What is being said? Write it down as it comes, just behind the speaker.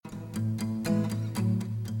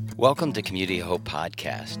Welcome to Community Hope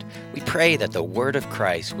Podcast. We pray that the Word of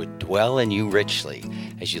Christ would dwell in you richly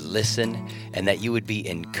as you listen and that you would be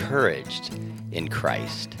encouraged in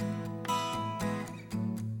Christ.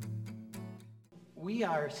 We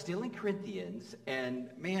are still in Corinthians,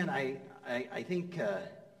 and man, I think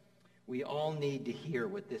we all need to hear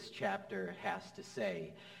what this chapter has to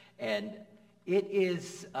say. And it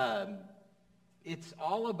is, it's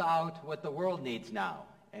all about what the world needs now.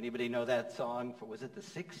 Anybody know that song? Was it the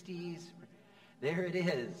 60s? There it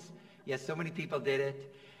is. Yes, so many people did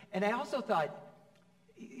it. And I also thought,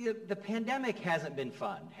 the pandemic hasn't been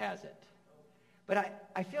fun, has it? But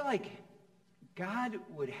I feel like God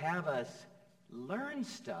would have us learn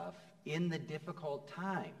stuff in the difficult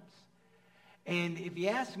times. And if you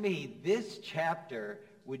ask me, this chapter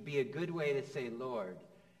would be a good way to say, Lord,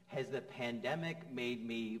 has the pandemic made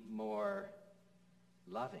me more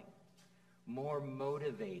loving, more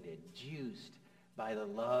motivated, juiced by the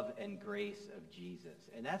love and grace of Jesus?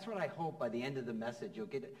 And that's what I hope by the end of the message you'll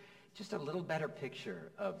get just a little better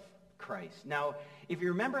picture of Christ. Now, if you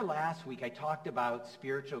remember last week, I talked about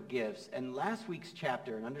spiritual gifts, and last week's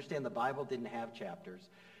chapter, and understand the Bible didn't have chapters,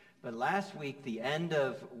 but last week the end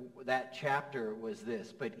of that chapter was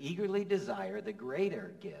this: but eagerly desire the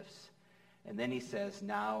greater gifts. And then he says,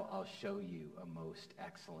 now I'll show you a most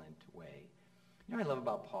excellent way. You know what I love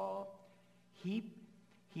about Paul? He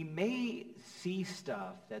may see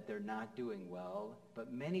stuff that they're not doing well,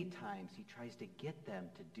 but many times he tries to get them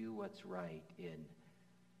to do what's right in,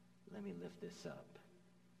 let me lift this up.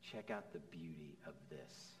 Check out the beauty of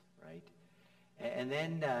this, right? And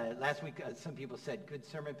then last week, some people said, good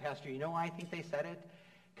sermon, Pastor. You know why I think they said it?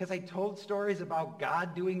 Because I told stories about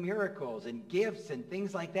God doing miracles and gifts and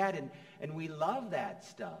things like that, and we love that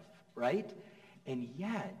stuff, right? And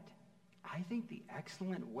yet, I think the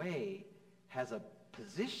excellent way has a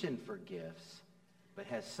position for gifts, but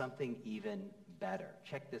has something even better.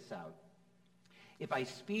 Check this out. If I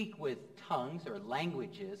speak with tongues or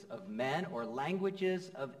languages of men or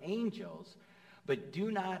languages of angels, but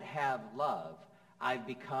do not have love, I've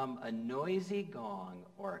become a noisy gong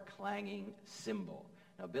or a clanging cymbal.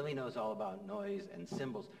 Now, Billy knows all about noise and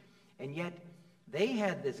cymbals, and yet they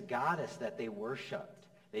had this goddess that they worshipped.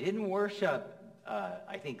 They didn't worship,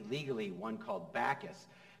 I think legally, one called Bacchus,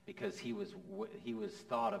 because he was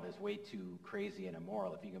thought of as way too crazy and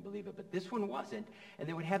immoral, if you can believe it. But this one wasn't. And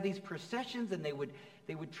they would have these processions, and they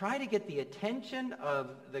would try to get the attention of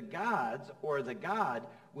the gods or the god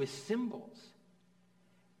with symbols.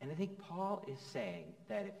 And I think Paul is saying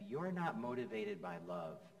that if you're not motivated by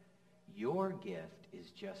love, your gift is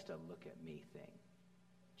just a look at me thing.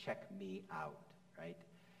 Check me out, right?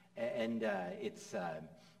 And it's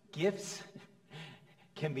gifts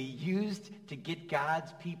can be used to get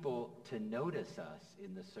God's people to notice us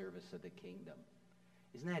in the service of the kingdom.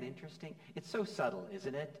 Isn't that interesting? It's so subtle,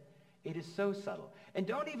 isn't it? It is so subtle. And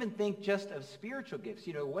don't even think just of spiritual gifts.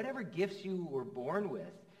 You know, whatever gifts you were born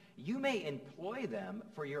with, you may employ them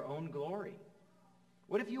for your own glory.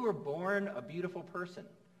 What if you were born a beautiful person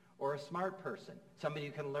or a smart person, somebody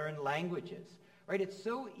who can learn languages, right? It's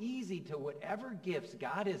so easy to whatever gifts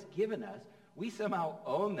God has given us, we somehow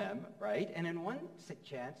own them, right? And in one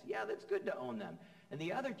chance, yeah, that's good to own them. And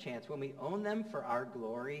the other chance, when we own them for our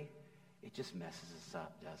glory, it just messes us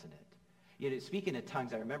up, doesn't it? You know, speaking of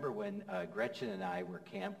tongues, I remember when Gretchen and I were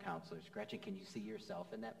camp counselors. Gretchen, can you see yourself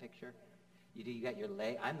in that picture? You got your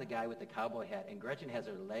leg. I'm the guy with the cowboy hat, and Gretchen has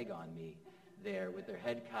her leg on me there with her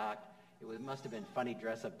head cocked. Must have been a funny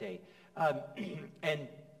dress-up day.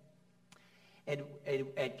 And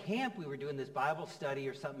at camp, we were doing this Bible study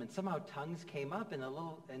or something, and somehow tongues came up,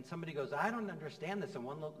 and somebody goes, I don't understand this. And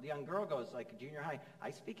one little young girl goes, like junior high,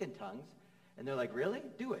 I speak in tongues. And they're like, really?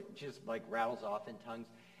 Do it. And she just like rattles off in tongues.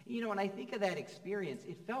 You know, when I think of that experience,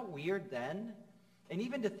 it felt weird then. And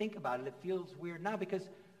even to think about it, it feels weird now, because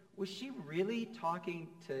was she really talking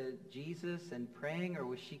to Jesus and praying, or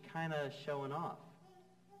was she kind of showing off?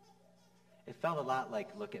 It felt a lot like,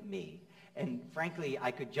 look at me. And frankly,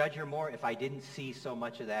 I could judge her more if I didn't see so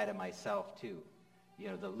much of that in myself too. You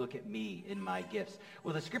know, the look at me in my gifts.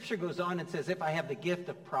 Well, the scripture goes on and says, if I have the gift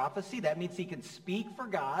of prophecy, that means he can speak for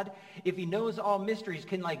God. If he knows all mysteries,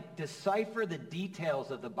 can like decipher the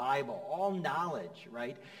details of the Bible, all knowledge,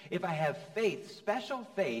 right? If I have faith, special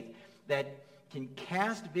faith that can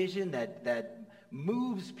cast vision, that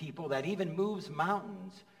moves people, that even moves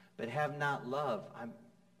mountains, but have not love, I'm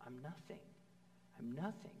nothing. I'm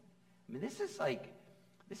nothing. I mean, this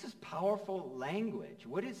is powerful language.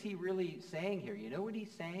 What is he really saying here? You know what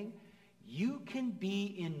he's saying? You can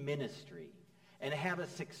be in ministry and have a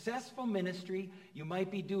successful ministry. You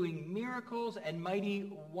might be doing miracles and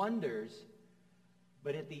mighty wonders,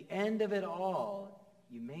 But at the end of it all,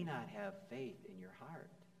 you may not have faith in your heart.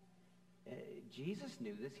 Jesus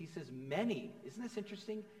knew this. He says, many, isn't this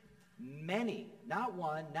interesting? Many, not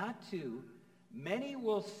one, not two, many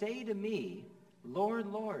will say to me, Lord,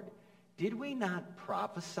 Lord, did we not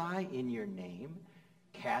prophesy in your name,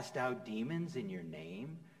 cast out demons in your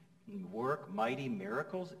name, work mighty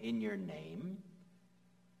miracles in your name?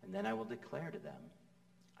 And then I will declare to them,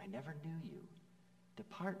 I never knew you.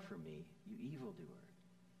 Depart from me, you evildoer.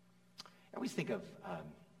 I always think of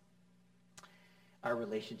our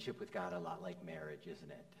relationship with God a lot like marriage, isn't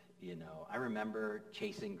it? You know, I remember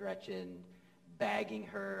chasing Gretchen, bagging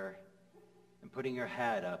her, and putting her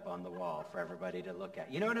head up on the wall for everybody to look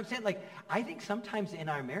at. You know what I'm saying? Like, I think sometimes in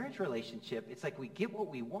our marriage relationship, it's like we get what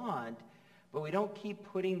we want, but we don't keep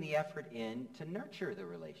putting the effort in to nurture the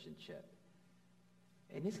relationship.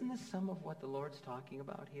 And isn't this some of what the Lord's talking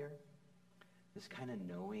about here? This kind of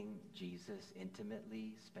knowing Jesus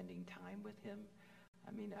intimately, spending time with him.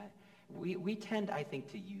 I mean, we tend, I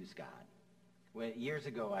think, to use God. Years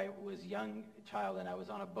ago, I was a young child, and I was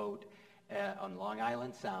on a boat on Long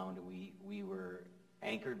Island Sound. We were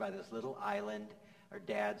anchored by this little island. Our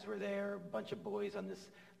dads were there, a bunch of boys on this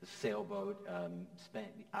sailboat, spent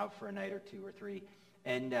out for a night or two or three.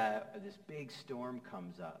 And this big storm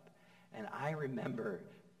comes up. And I remember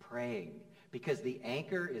praying, because the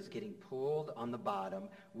anchor is getting pulled on the bottom.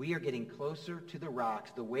 We are getting closer to the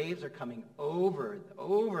rocks. The waves are coming over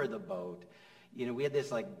the boat. You know, we had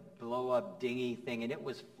this like blow-up dinghy thing, and it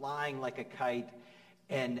was flying like a kite.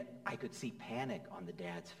 And I could see panic on the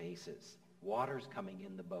dads' faces. Water's coming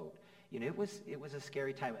in the boat. You know, it was a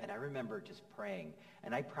scary time. And I remember just praying,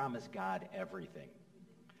 and I promised God everything.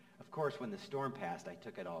 Of course, when the storm passed, I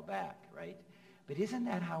took it all back, right? But isn't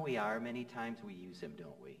that how we are many times? We use him,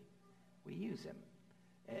 don't we? We use him.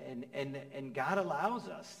 And God allows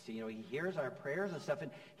us to, you know, he hears our prayers and stuff.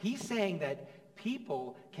 And he's saying that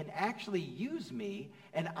people can actually use me,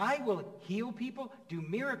 and I will heal people, do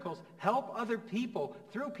miracles, help other people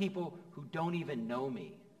through people who don't even know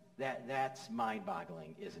me. That's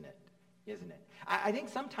mind-boggling, isn't it? Isn't it? I think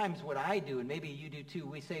sometimes what I do, and maybe you do too,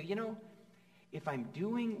 we say, you know, if I'm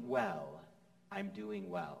doing well, I'm doing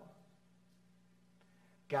well.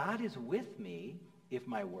 God is with me if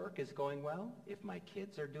my work is going well, if my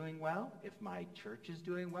kids are doing well, if my church is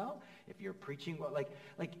doing well, if you're preaching well,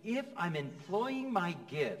 like if I'm employing my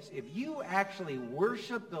gifts, if you actually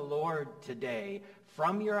worship the Lord today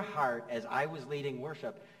from your heart as I was leading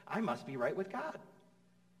worship, I must be right with God.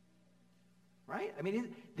 Right? I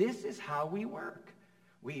mean, this is how we work.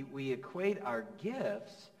 We equate our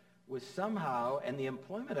gifts with somehow, and the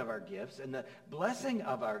employment of our gifts and the blessing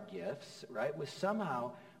of our gifts, right, with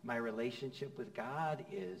somehow my relationship with God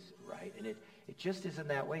is right. And it just isn't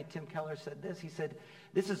that way. Tim Keller said this. He said,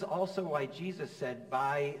 this is also why Jesus said,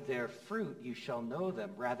 by their fruit you shall know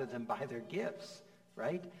them, rather than by their gifts,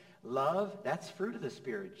 right? Love, that's fruit of the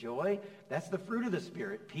Spirit. Joy, that's the fruit of the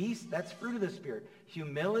Spirit. Peace, that's fruit of the Spirit.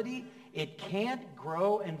 Humility, it can't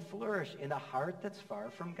grow and flourish in a heart that's far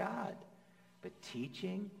from God. But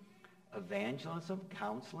teaching, evangelism,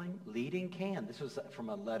 counseling, leading can. This was from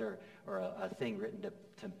a letter or a thing written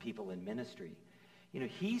to people in ministry. You know,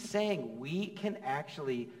 he's saying we can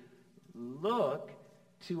actually look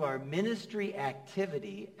to our ministry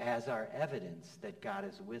activity as our evidence that God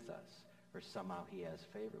is with us, or somehow he has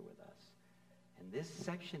favor with us. And this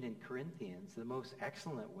section in Corinthians, the most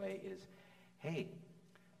excellent way is, hey,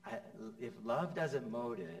 if love doesn't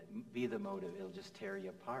be the motive, it'll just tear you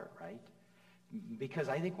apart, right? Because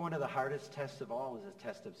I think one of the hardest tests of all is a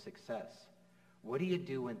test of success. What do you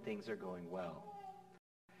do when things are going well?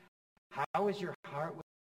 How is your heart with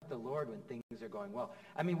the Lord when things are going well?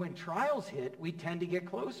 I mean, when trials hit, we tend to get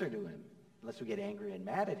closer to him, unless we get angry and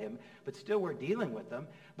mad at him, but still we're dealing with them.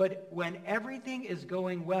 But when everything is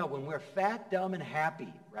going well, when we're fat, dumb, and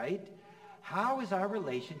happy, right? How is our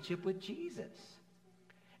relationship with Jesus?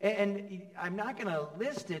 And I'm not going to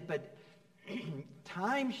list it, but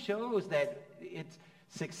time shows that it's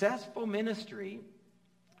successful ministry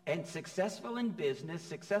and successful in business,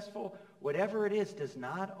 successful whatever it is, does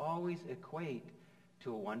not always equate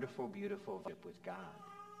to a wonderful, beautiful relationship with God.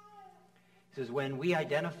 He says, when we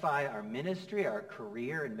identify our ministry, our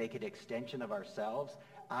career, and make it an extension of ourselves,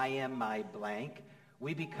 I am my blank,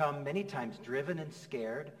 we become many times driven and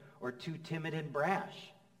scared, or too timid and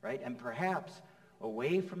brash, right? And perhaps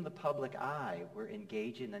away from the public eye, we're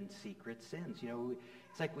engaging in secret sins. You know,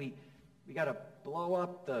 it's like we got to blow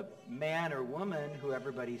up the man or woman who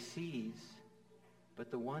everybody sees, but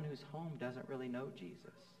the one who's home doesn't really know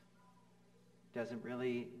Jesus, doesn't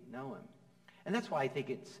really know him. And that's why I think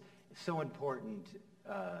it's so important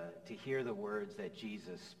to hear the words that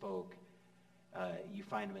Jesus spoke. You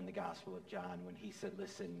find them in the Gospel of John when he said,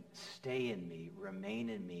 listen, stay in me, remain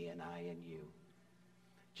in me, and I in you.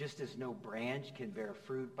 Just as no branch can bear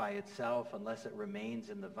fruit by itself unless it remains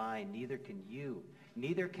in the vine, neither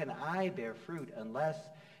can I bear fruit unless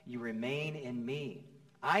you remain in me.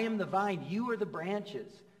 I am the vine, you are the branches.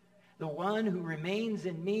 The one who remains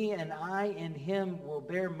in me and I in him will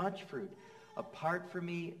bear much fruit. Apart from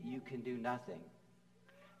me, you can do nothing.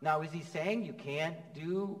 Now, is he saying you can't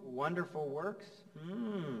do wonderful works?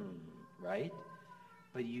 Right?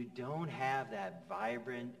 But you don't have that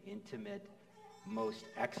vibrant, intimate, most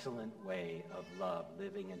excellent way of love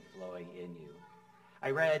living and flowing in you. I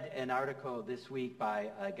read an article this week by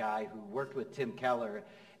a guy who worked with Tim Keller,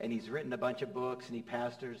 and he's written a bunch of books, and he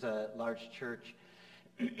pastors a large church.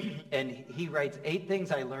 And he writes 8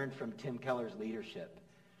 things I learned from Tim Keller's leadership.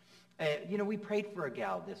 We prayed for a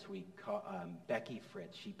gal this week, Becky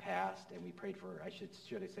Fritz. She passed, and we prayed for,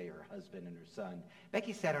 should I say, her husband and her son.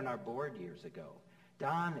 Becky sat on our board years ago.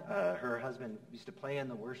 Don, her husband, used to play on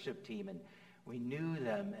the worship team, and we knew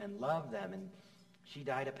them and loved them, and she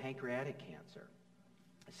died of pancreatic cancer.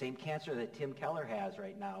 The same cancer that Tim Keller has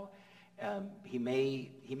right now. He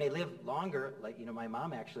may live longer. Like, my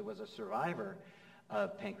mom actually was a survivor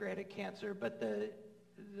of pancreatic cancer, but the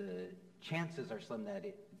chances are slim that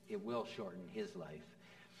it will shorten his life.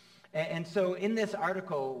 And so in this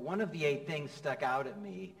article, one of the 8 things stuck out at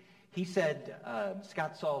me. He said,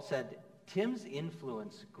 Scott Saul said, Tim's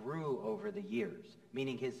influence grew over the years,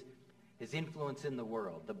 meaning his influence in the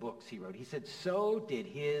world, the books he wrote. He said, so did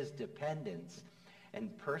his dependence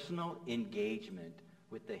and personal engagement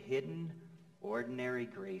with the hidden, ordinary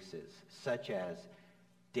graces, such as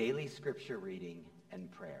daily scripture reading and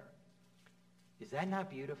prayer. Is that not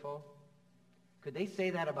beautiful? Could they say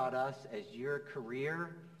that about us as your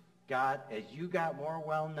career as you got more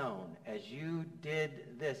well-known, as you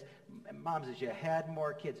did this, moms, as you had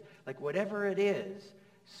more kids, like whatever it is,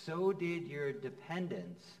 so did your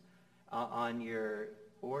dependence on your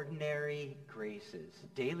ordinary graces,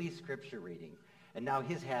 daily scripture reading. And now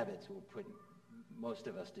his habits will put most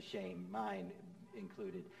of us to shame, mine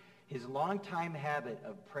included. His longtime habit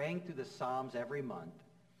of praying through the Psalms every month,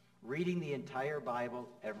 reading the entire Bible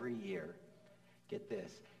every year. Get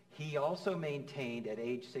this. He also maintained at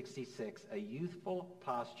age 66 a youthful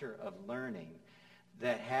posture of learning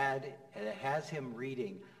that has him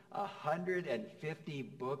reading 150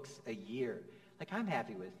 books a year. Like, I'm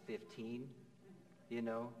happy with 15,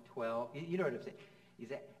 12. You know what I'm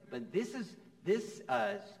saying? But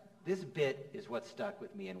this bit is what stuck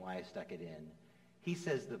with me and why I stuck it in. He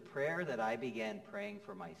says, the prayer that I began praying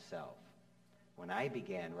for myself when I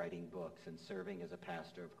began writing books and serving as a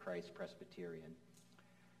pastor of Christ Presbyterian,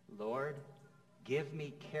 Lord, give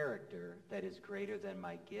me character that is greater than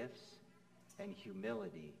my gifts and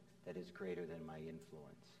humility that is greater than my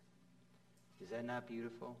influence. Is that not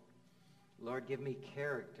beautiful? Lord, give me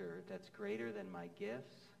character that's greater than my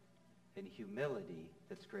gifts and humility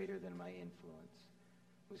that's greater than my influence.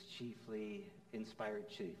 Was inspired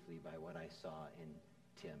chiefly by what I saw in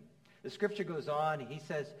Tim. The scripture goes on. He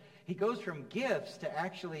says, he goes from gifts to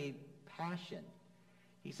actually passion.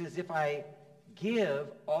 He says, if I give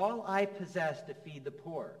all I possess to feed the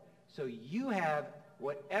poor. So you have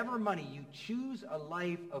whatever money, you choose a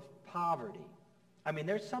life of poverty. I mean,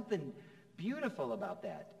 there's something beautiful about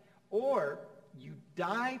that. Or you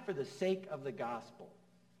die for the sake of the gospel.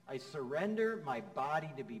 I surrender my body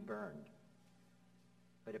to be burned.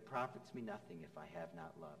 But it profits me nothing if I have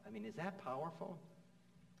not love. I mean, is that powerful?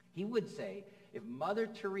 He would say, if Mother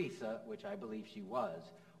Teresa, which I believe she was,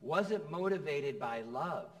 wasn't motivated by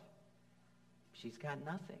love, she's got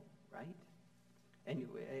nothing, right? And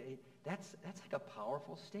that's like a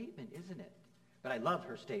powerful statement, isn't it? But I love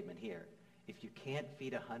her statement here. If you can't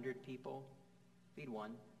feed 100 people, feed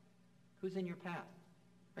one. Who's in your path?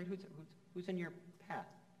 Right? Who's in your path?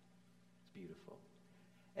 It's beautiful.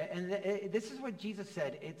 And this is what Jesus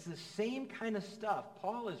said. It's the same kind of stuff.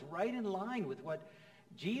 Paul is right in line with what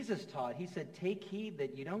Jesus taught. He said, take heed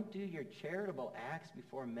that you don't do your charitable acts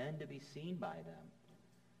before men to be seen by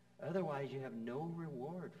them. Otherwise, you have no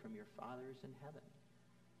reward from your fathers in heaven.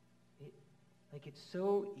 It's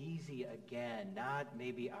so easy, again, not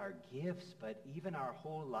maybe our gifts, but even our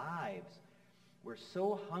whole lives. We're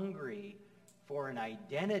so hungry for an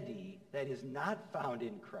identity that is not found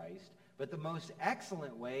in Christ. But the most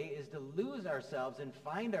excellent way is to lose ourselves and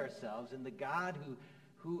find ourselves in the God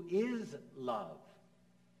who is love.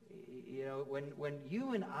 When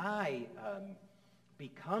you and I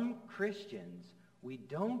become Christians, we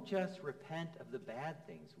don't just repent of the bad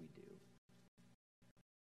things we do.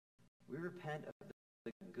 We repent of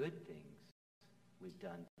the good things we've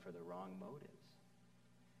done for the wrong motives.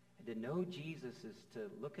 And to know Jesus is to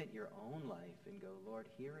look at your own life and go, Lord,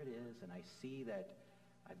 here it is, and I see that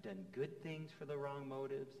I've done good things for the wrong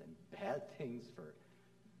motives and bad things for,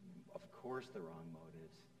 of course, the wrong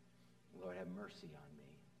motives. Lord, have mercy on me.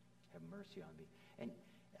 Have mercy on me. And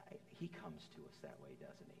he comes to us that way,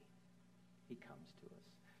 doesn't he? He comes to us.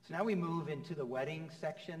 So now we move into the wedding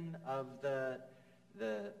section of the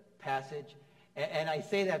passage. And I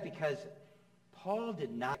say that because Paul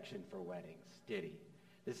did not action for weddings, did he?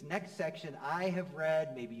 This next section I have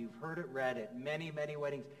read, maybe you've heard it read at many, many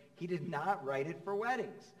weddings. He did not write it for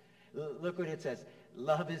weddings. Look what it says.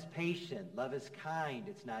 Love is patient. Love is kind.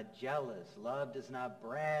 It's not jealous. Love does not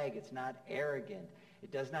brag. It's not arrogant.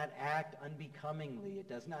 It does not act unbecomingly. It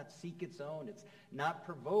does not seek its own. It's not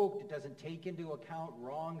provoked. It doesn't take into account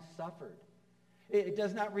wrong suffered. It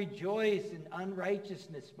does not rejoice in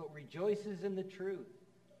unrighteousness, but rejoices in the truth.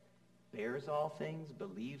 Bears all things,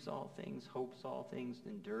 believes all things, hopes all things,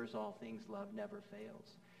 endures all things. Love never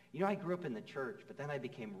fails. You know, I grew up in the church, but then I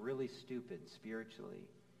became really stupid spiritually.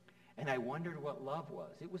 And I wondered what love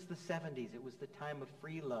was. It was the 70s. It was the time of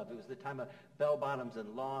free love. It was the time of bell-bottoms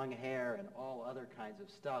and long hair and all other kinds of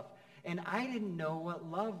stuff. And I didn't know what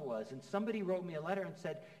love was. And somebody wrote me a letter and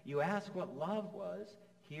said, you asked what love was,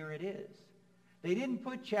 here it is. They didn't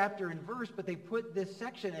put chapter and verse, but they put this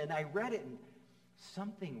section, and I read it, and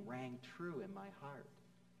something rang true in my heart.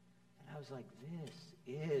 And I was like, this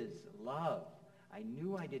is love. I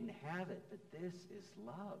knew I didn't have it, but this is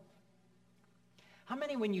love. How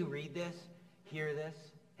many, when you read this, hear this?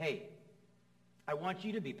 Hey, I want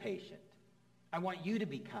you to be patient. I want you to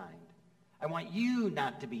be kind. I want you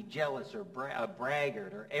not to be jealous or a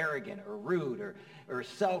braggart or arrogant or rude or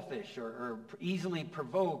selfish or easily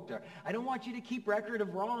provoked. I don't want you to keep record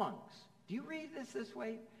of wrongs. Do you read this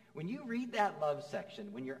way? When you read that love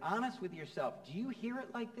section, when you're honest with yourself, do you hear it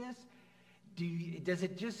like this? Does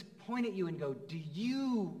it just point at you and go, do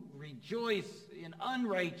you rejoice in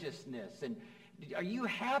unrighteousness? And are you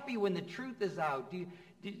happy when the truth is out? Do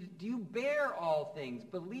you bear all things,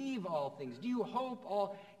 believe all things? Do you hope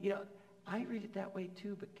all? You know, I read it that way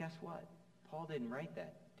too, but guess what? Paul didn't write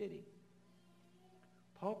that, did he?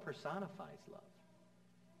 Paul personifies love.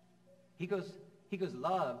 He goes,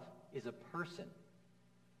 love is a person.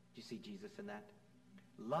 Do you see Jesus in that?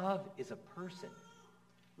 Love is a person.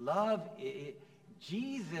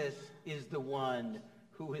 Jesus is the one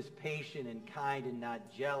who is patient and kind and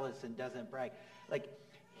not jealous and doesn't brag. Like,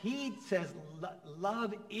 he says,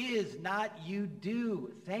 love is, not you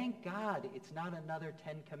do. Thank God it's not another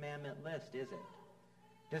 10 commandment list, is it?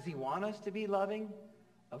 Does he want us to be loving?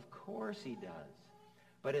 Of course he does.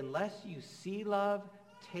 But unless you see love,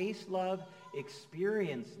 taste love,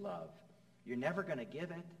 experience love, you're never going to give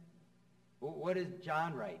it. What does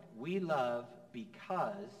John write? We love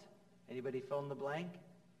because, anybody fill in the blank?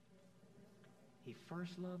 He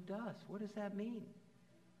first loved us. What does that mean?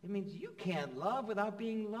 It means you can't love without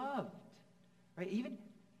being loved. Right?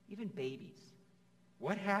 Even babies.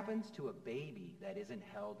 What happens to a baby that isn't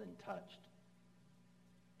held and touched?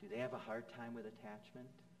 Do they have a hard time with attachment?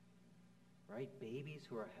 Right? Babies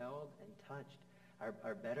who are held and touched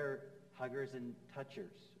are better huggers and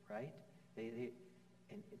touchers, right?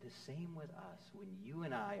 And the same with us. When you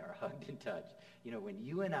and I are hugged and touched, you know, when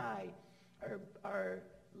you and I are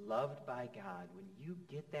loved by God, when you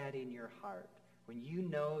get that in your heart, when you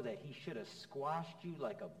know that he should have squashed you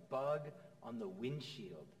like a bug on the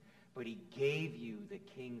windshield, but he gave you the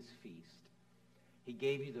king's feast. He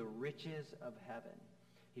gave you the riches of heaven.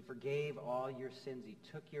 He forgave all your sins. He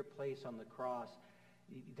took your place on the cross.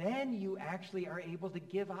 Then you actually are able to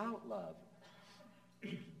give out love.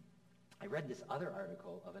 I read this other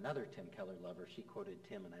article of another Tim Keller lover. She quoted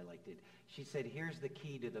Tim, and I liked it. She said, here's the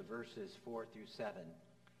key to the verses 4 through 7.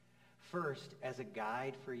 First, as a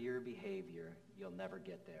guide for your behavior, you'll never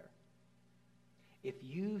get there. If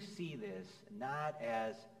you see this not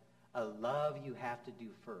as a love you have to do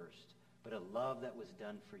first, but a love that was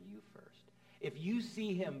done for you first. If you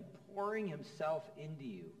see him pouring himself into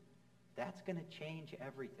you, that's going to change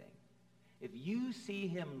everything. If you see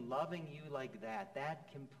him loving you like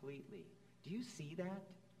that completely, do you see that?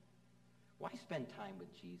 Why spend time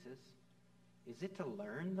with Jesus? Is it to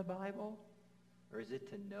learn the Bible, or is it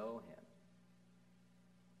to know him?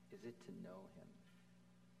 Is it to know him?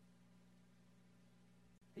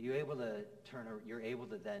 Are you able to you're able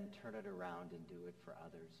to then turn it around and do it for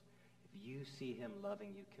others. If you see him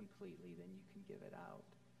loving you completely, then you can give it out.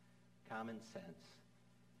 Common sense.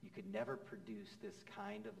 You could never produce this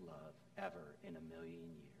kind of love ever in a million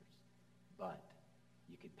years. But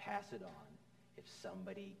you could pass it on if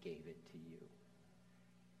somebody gave it to you.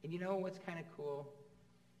 And you know what's kind of cool?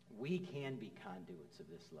 We can be conduits of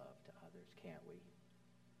this love to others, can't we?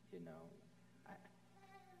 You know,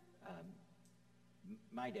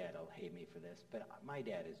 my dad will hate me for this, but my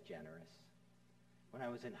dad is generous. When I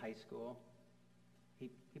was in high school,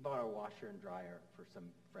 he bought a washer and dryer for some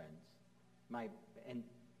friends. And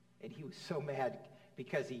he was so mad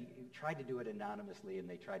because he tried to do it anonymously, and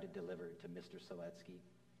they tried to deliver it to Mr. Seletsky.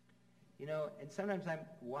 You know, and sometimes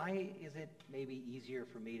why is it maybe easier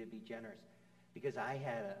for me to be generous? Because I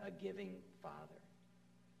had a giving father.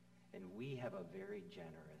 And we have a very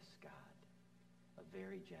generous God. A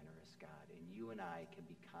very generous God. And you and I can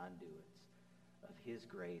be conduits of his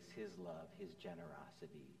grace, his love, his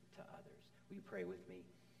generosity to others. Will you pray with me?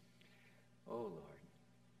 Oh, Lord,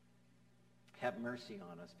 have mercy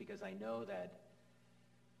on us, because I know that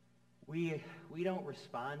we don't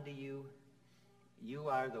respond to you. You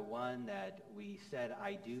are the one that we said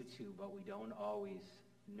I do to, but we don't always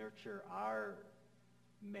nurture our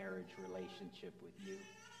marriage relationship with you.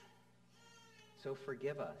 So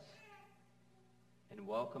forgive us and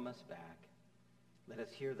welcome us back. Let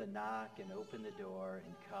us hear the knock and open the door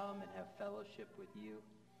and come and have fellowship with you.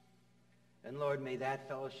 And Lord, may that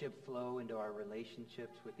fellowship flow into our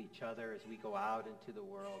relationships with each other as we go out into the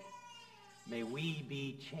world. May we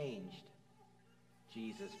be changed,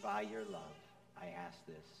 Jesus, by your love. I ask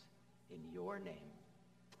this in your name.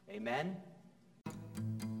 Amen.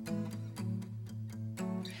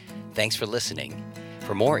 Thanks for listening.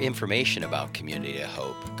 For more information about Community of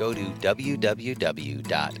Hope, go to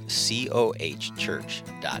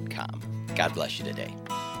www.cohchurch.com. God bless you today.